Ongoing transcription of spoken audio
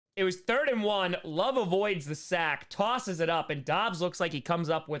It was 3rd and 1. Love avoids the sack, tosses it up, and Dobbs looks like he comes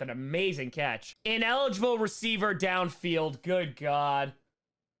up with an amazing catch. Ineligible receiver downfield. Good God.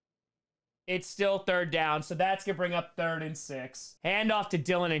 It's still 3rd down, so that's going to bring up 3rd and 6. Hand off to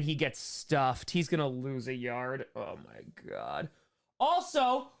Dylan, and he gets stuffed. He's going to lose a yard. Oh, my God.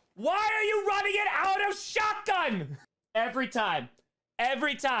 Also, why are you running it out of shotgun? Every time.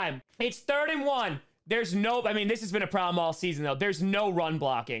 Every time. It's 3rd and 1. There's no, I mean, this has been a problem all season, though. There's no run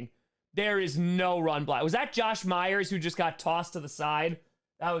blocking. There is no run block. Was that Josh Myers who just got tossed to the side?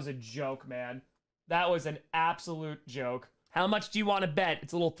 That was a joke, man. That was an absolute joke. How much do you want to bet?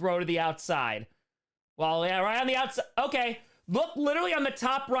 It's a little throw to the outside. Well, yeah, right on the outside. Okay. Look, literally on the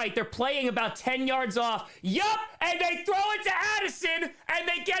top right, they're playing about 10 yards off. Yup! And they throw it to Addison, and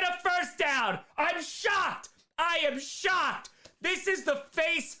they get a 1st down. I'm shocked. I am shocked. This is the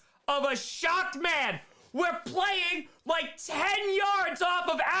face of a shocked man. We're playing like 10 yards off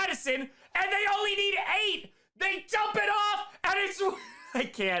of Addison, and they only need 8. They dump it off, and it's... I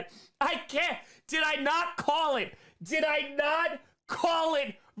can't. Did I not call it? Did I not call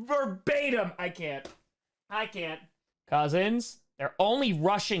it verbatim? I can't. Cousins, they're only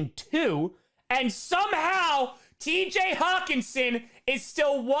rushing 2, and somehow TJ Hawkinson is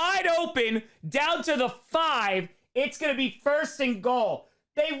still wide open down to the 5. It's going to be 1st and goal.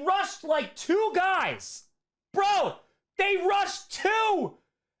 They rushed like 2 guys. Bro, they rushed 2,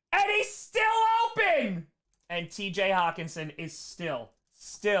 and he's still open. And TJ Hawkinson is still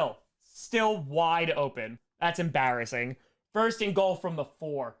wide open. That's embarrassing. 1st and goal from the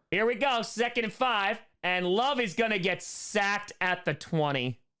 4. Here we go, 2nd and 5. And Love is going to get sacked at the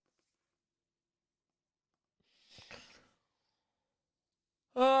 20.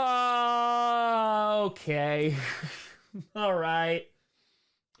 Okay. All right.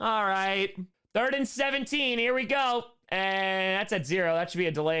 3rd and 17. Here we go. And that's at 0. That should be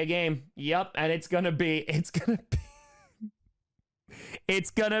a delay of game. Yep. And it's going to be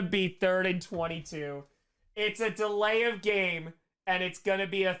 3rd and 22. It's a delay of game. And it's going to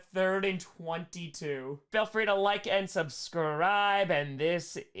be a 3rd and 22. Feel free to like and subscribe. And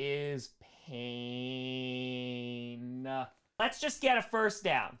this is pain. Let's just get a 1st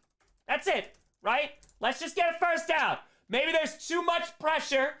down. That's it, right? Let's just get a 1st down. Maybe there's too much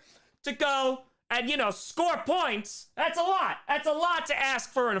pressure to go and, you know, score points. That's a lot. That's a lot to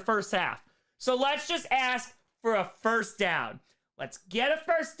ask for in a 1st half. So let's just ask for a 1st down. Let's get a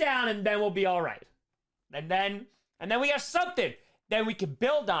 1st down, and then we'll be all right. And then we have something. Then we can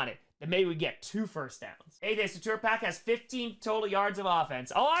build on it. Then maybe we get 2 1st downs. Hey, this tour pack has 15 total yards of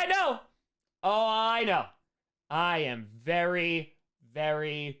offense. Oh, I know. I am very,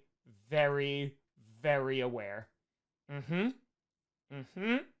 very, very, very aware. It's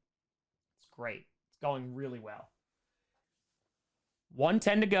great. It's going really well.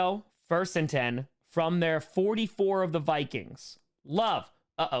 1:10 to go. 1st and 10 from their 44 of the Vikings. Love.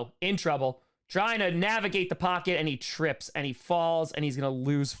 In trouble. Trying to navigate the pocket, and he trips, and he falls, and he's going to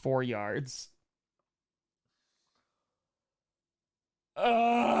lose 4 yards.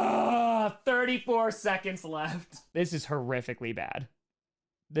 34 seconds left. This is horrifically bad.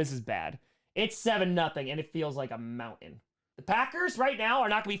 This is bad. It's 7-0, and it feels like a mountain. The Packers right now are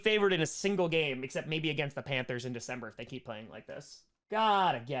not going to be favored in a single game, except maybe against the Panthers in December if they keep playing like this.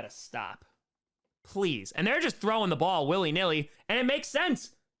 Gotta get a stop. Please. And they're just throwing the ball willy-nilly, and it makes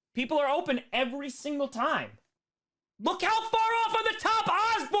sense. People are open every single time. Look how far off on the top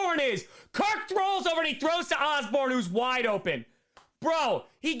Osborne is. Kirk rolls over and he throws to Osborne, who's wide open. Bro,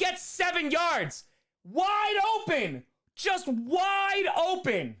 he gets 7 yards. Wide open. Just wide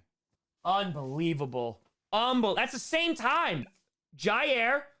open. Unbelievable. That's the same time.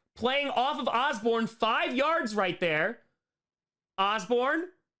 Jair playing off of Osborne, 5 yards right there.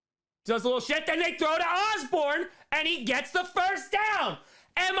 Osborne does a little shit, then they throw to Osborne, and he gets the 1st down.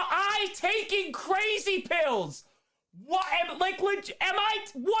 Am I taking crazy pills? What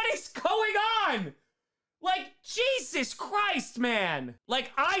is going on? Like, Jesus Christ, man.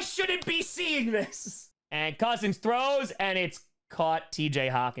 Like, I shouldn't be seeing this. And Cousins throws, and it's caught. TJ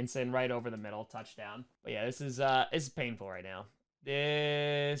Hawkinson right over the middle. Touchdown. But yeah, this is painful right now.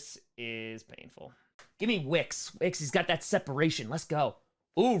 This is painful. Give me Wicks. Wicks, he's got that separation. Let's go.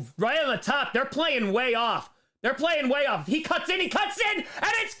 Ooh, right on the top. They're playing way off. He cuts in, and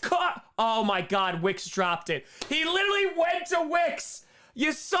it's caught. Oh my God, Wicks dropped it. He literally went to Wicks.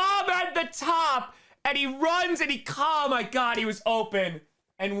 You saw him at the top, and he runs, and oh my God, he was open.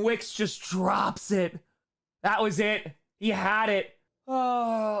 And Wicks just drops it. That was it. He had it.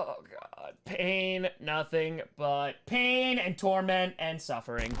 Oh God, pain, nothing but pain and torment and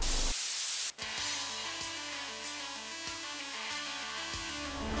suffering.